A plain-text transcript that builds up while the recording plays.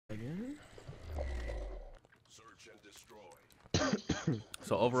again. Search and destroy.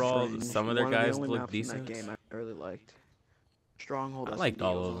 So overall, Strange. some of their One of the guys only look maps in that decent. game I really liked. Stronghold I SMD liked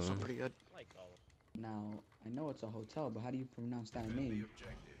all was of also them. pretty good. Now, I know it's a hotel, but how do you pronounce that name?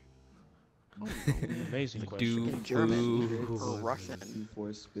 Amazing question. In German Boo. or Russian.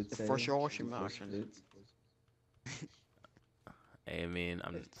 For sure, Russian. Hey, I mean,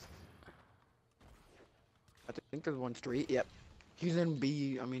 I think there's one street. Yep. He's in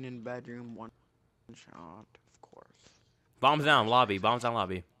B. I mean, in bedroom. One shot, of course. bombs down lobby. Bombs down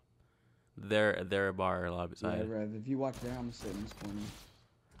lobby. Their bar lobby Yeah, side. Rev, if you watch there, I'm gonna sit in this corner.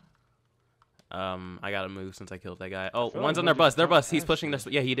 I gotta move since I killed that guy. Oh, feel one's like on their one bus. just Their jumped bus. He's past pushing you.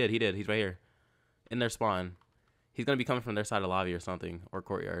 their. Yeah, he did. He's right here, in their spawn. He's gonna be coming from their side of lobby or something, or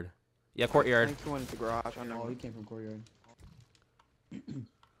courtyard. Yeah, I courtyard. think he went into garage. I Oh, know. he came from courtyard.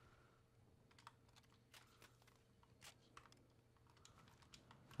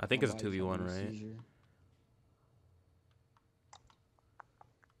 I think it's a Nobody's 2v1, having a right? seizure.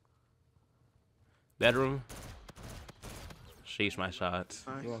 Bedroom. Sheesh, my shots.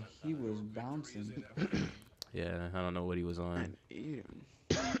 Nice. Bro, he was bouncing. Yeah, I don't know what he was on. And eat him.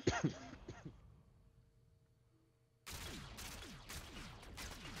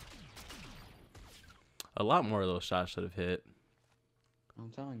 A lot more of those shots should have hit. I'm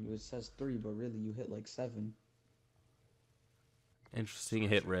telling you, it says 3, but really you hit like 7. Interesting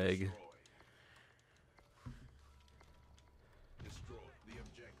hit, Reg. Destroy the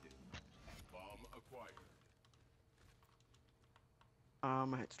objective. Bomb acquired.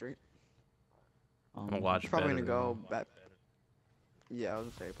 I hit street. I'm gonna watch He's probably gonna bedroom. go back. Yeah, I was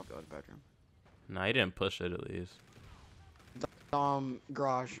gonna say probably go to bedroom. Nah, he didn't push it at least.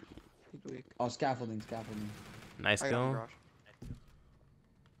 Garage. He's weak. Oh, scaffolding. Nice I got him, kill. garage.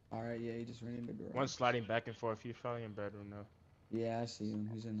 Alright, yeah, he just ran into garage. One sliding back and forth. He's probably in bedroom now. Yeah, I see him.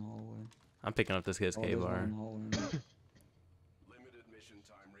 He's in the hallway. I'm picking up this kid's Oh, K there's one bar. in the hallway. Limited mission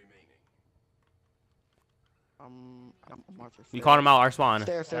time remaining. I'm watching. You called him out, our spawn.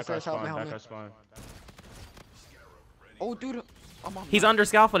 Stairs, Back our help me, spawn. help Back me. our spawn. Oh, dude, I'm on. He's under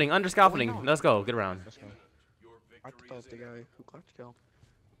scaffolding, under scaffolding. no. Let's go, good round. Let's go. I thought that was the guy who clutched kill.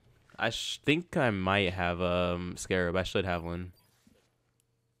 I think I might have Scarab. I should have one.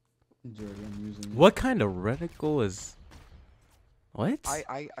 Jordy, I'm using it. What kind of reticle is? What?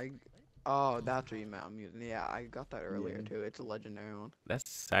 Oh, that's what you meant. I'm using. Yeah, I got that earlier Yeah. too. It's a legendary one.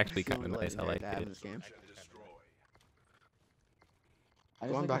 That's actually It's the kind of only nice. I legendary like to have in it. this game. Search and destroy. I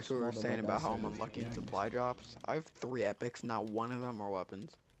just Going like back how to what we were small the saying about how weapons I'm are. unlucky in Yeah. supply drops. I have 3 epics. Not one of them are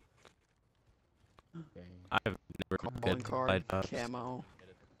weapons. Dang. I've never Calling good card, supply drops. camo.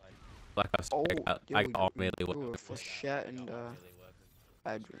 Black Ops. Oh, I got all melee do a weapons. flechette and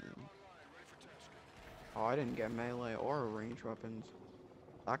bedroom. Oh, I didn't get melee or range weapons.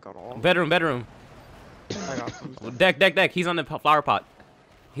 I got all. Bedroom. I got some. Deck. He's on the flower pot.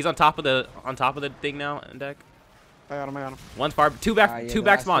 He's on top of the thing now. Deck. I got him. One's far. Two back. Yeah, Two the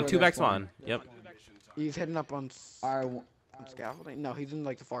back last spawn. two Two are back back spawn. spawn. Yep. He's heading up on Alright, scaffolding. No, he's in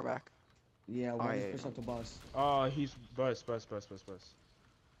like the far back. yeah, one yeah, push yeah. up the bus. Oh, he's bus. I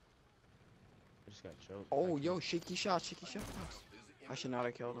just got choked. Oh, yo, shaky shot. I should not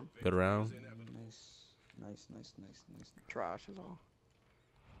have killed him. Good round. Nice. Trash is all.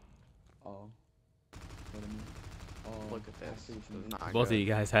 Oh. Wait a minute. Oh, Look at I this. see what you This mean. is not Both of good. you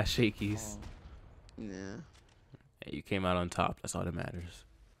guys had shakies. Oh. Yeah. Hey, you came out on top. That's all that matters.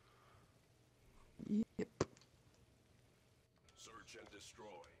 Yep. Search and destroy.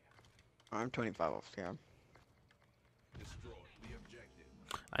 I'm 25 off scab. Destroy the objective.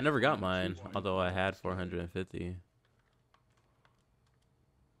 I never got mine, although I had 450.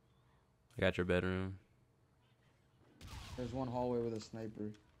 I got your bedroom. There's one hallway with a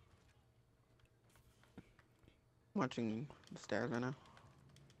sniper. Watching the stairs right now.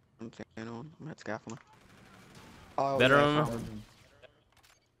 I'm seeing one. I'm at scaffolding. Oh, Bedroom. yeah, Bedroom.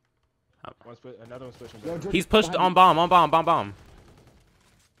 Another one's pushing. Yo, bedroom. Jordy, He's pushed behind on bomb.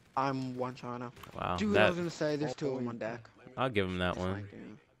 I'm one shot now. Wow. Dude, I was gonna say there's 2 on one deck. I'll give him that one.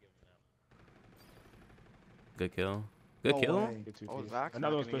 Flanking. Good kill. Good No kill. way. Get 2 Oh, Ps. Zach's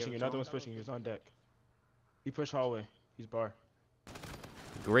Another not one's gonna pushing. give it Another to one's him. pushing. He's on deck. He pushed hallway. He's bar.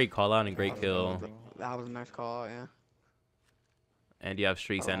 Great call out and great kill. That was a nice call, yeah. And you have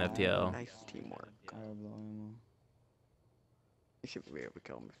streaks and Oh, FTL. Nice teamwork. I have low ammo. You should be able to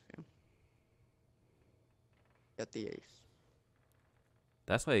kill him if you get the ace.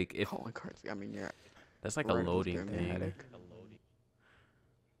 That's like if Calling cards. I mean, you're that's like right a almost loading giving me a thing. headache.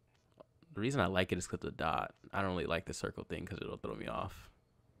 The reason I like it is because the dot. I don't really like the circle thing because it'll throw me off.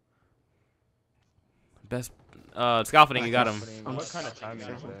 Best scaffolding, you got him. I'm What kind of s- timing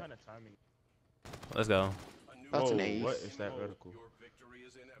is sorry. that? Let's go. That's Whoa, an ace. what is that vertical? Your victory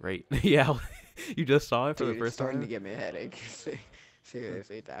is inevitable. Right. Yeah. You just saw it for Dude, the it's first starting time. to get me a headache.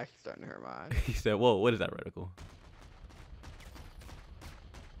 Seriously, it's actually starting to hurt my eyes. He said, "Whoa, what is that reticle?"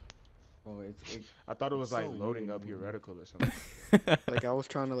 Bro, I thought it was It's like so loading weird, up your man. reticle or something. Like I was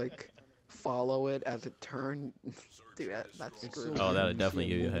trying to like follow it as it turned. Dude, that's it's so screwed. Oh, weird that'd when you see definitely it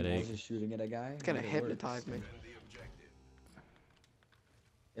give you a moving as headache. you're shooting at a guy. It's gonna but it works. hypnotize me. Defend the objective.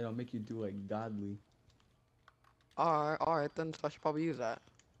 It'll make you do like godly. Alright then, so I should probably use that.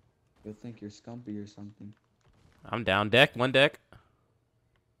 You'll think you're Scumpy or something. I'm down deck. One deck.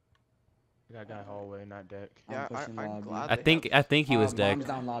 That guy hallway, not deck. Yeah, I'm pushing I'm lobby. glad I they think have he was deck. Bombs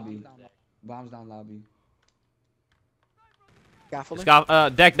down lobby. Bombs down lobby. scaffolding.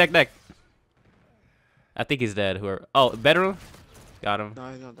 Deck. I think he's dead. Whoever. Oh, bedroom. Got him.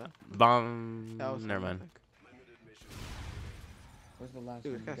 No, he's not that. Bomb. That was Never him, I mind. think. Limited mission. Where's the last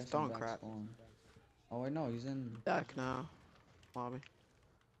Dude, one? this guy's Guessing stone back crap. spawn. Oh wait, no, he's in. Deck now. Lobby.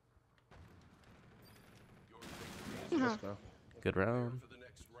 Let's go. Good round. For the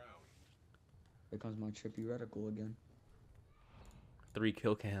next round. Here comes my trippy reticle again. 3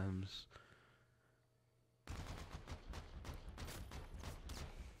 kill cams.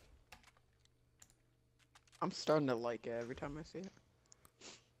 I'm starting to like it every time I see it.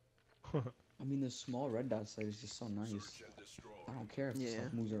 I mean, the small red dot sight is just so nice. Search and destroy. I don't care if the Yeah.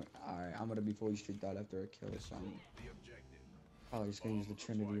 stuff moves around. Alright, I'm gonna be fully streaked out after a kill, so I'm The objective. probably just gonna use the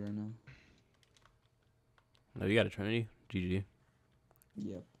Trinity right now. No, you got a Trinity. GG.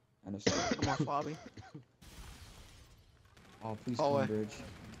 Yep. And a start. I'm off lobby. Oh, please Hallway. come bridge.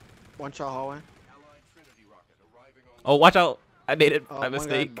 One shot hallway. Allied Trinity rocket arriving on Oh, watch out! I made it. Oh, My one guy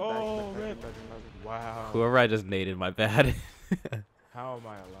mistake. in the back, Oh, back, rip. back. Wow. Whoever I just naded, my bad. How am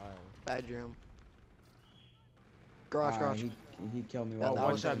I alive? Bedroom. Garage, Alright, garage. he killed me. Yeah, Oh, while that I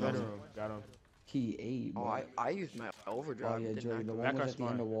watch was that the most- bedroom. Got him. He ate. Oh, bro. I used my overdrive. Oh yeah, didn't Joey. I? The Back one on was at the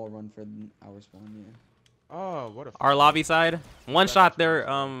spawn. end of wall run for our spawn. Yeah. Oh, what a. Our lobby side. One Back shot on there.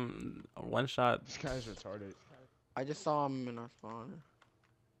 spawn. One shot. This guy's retarded. I just saw him in our spawn.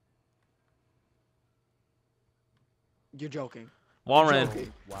 You're joking. Wall You're run.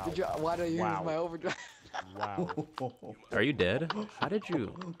 joking. Wow. Did you, why do you Wow. use my overdrive? Wow. Are you dead? How did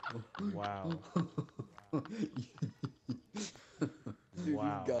you? Wow. Dude,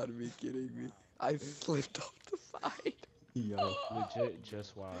 Wow. you gotta be kidding me. I slipped off the side. Yo. Legit,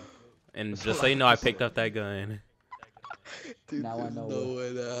 just wow. And just so you know, I picked up that gun. Dude, Now I there's know no what-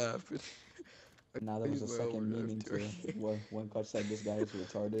 way that happened. Now there was a Use my second overdrive meaning to too. when Clutch said this guy is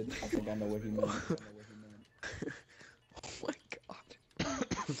retarded. I think I know what he meant. Oh my god.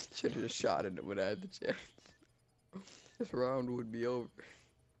 Should have just shot it when I had the chance. This round would be over.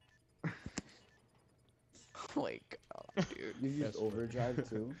 Oh my god, dude. You used That's overdrive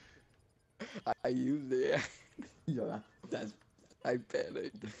too. I used it. Yo, that's I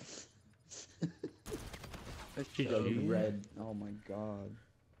panicked. so red. Oh my god.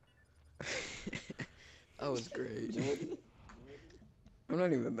 That was great. I'm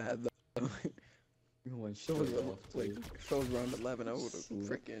not even mad though. You went If it was, straight off like, too. if it was round 11, I would have Slip.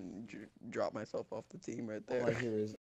 freaking dropped myself off the team right All I there. hear is